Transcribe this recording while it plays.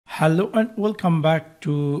Hello and welcome back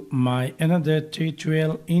to my another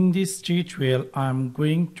tutorial. In this tutorial I'm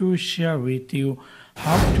going to share with you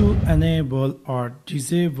how to enable or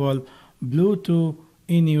disable Bluetooth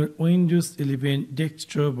in your Windows 11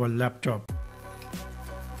 desktop or laptop.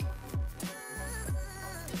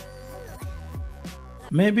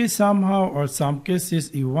 Maybe somehow or some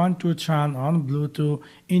cases you want to turn on Bluetooth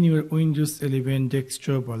in your Windows 11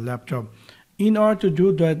 desktop or laptop. In order to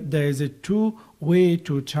do that, there is a two-way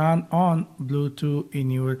to turn on Bluetooth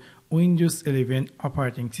in your Windows 11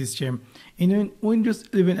 operating system. In Windows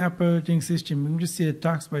 11 operating system, you can see the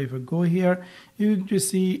taskbar. If you go here, you can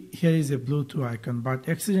see here is a Bluetooth icon, but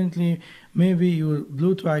accidentally maybe your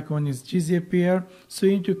Bluetooth icon is disappear. So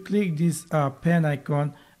you need to click this pen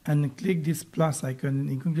icon and click this plus icon,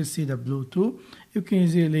 and you can see the Bluetooth. You can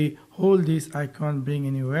easily hold this icon, bring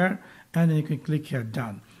anywhere, and then you can click here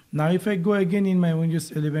done. Now if I go again in my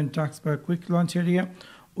Windows 11 taskbar quick launch area,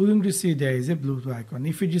 we're going to see there is a Bluetooth icon.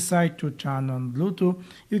 If you decide to turn on Bluetooth,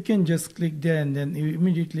 you can just click there and then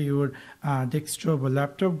immediately your desktop or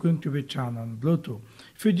laptop going to be turned on Bluetooth.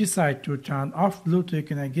 If you decide to turn off Bluetooth, you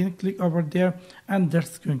can again click over there and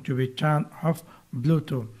that's going to be turned off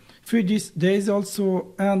Bluetooth. There is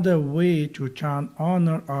also another way to turn on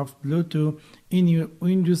or off Bluetooth in your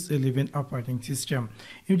Windows 11 operating system.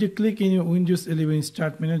 If you click in your Windows 11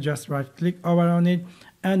 start menu, just right click over on it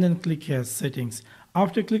and then click here settings.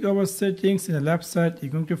 After click over settings, in the left side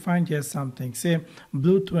you're going to find here something say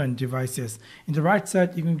Bluetooth and devices. In the right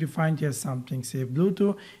side you're going to find here something say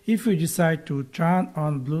Bluetooth. If you decide to turn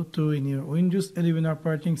on Bluetooth in your Windows 11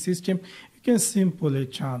 operating system, you can simply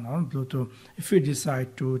turn on Bluetooth. If you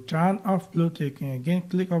decide to turn off Bluetooth, you can again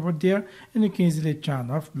click over there and you can easily turn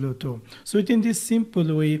off Bluetooth. So in this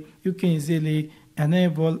simple way, you can easily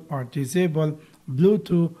enable or disable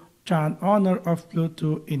Bluetooth, turn on or off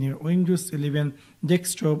Bluetooth in your Windows 11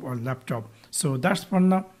 desktop or laptop. So that's for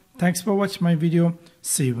now. Thanks for watching my video.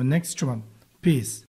 See you next one. Peace.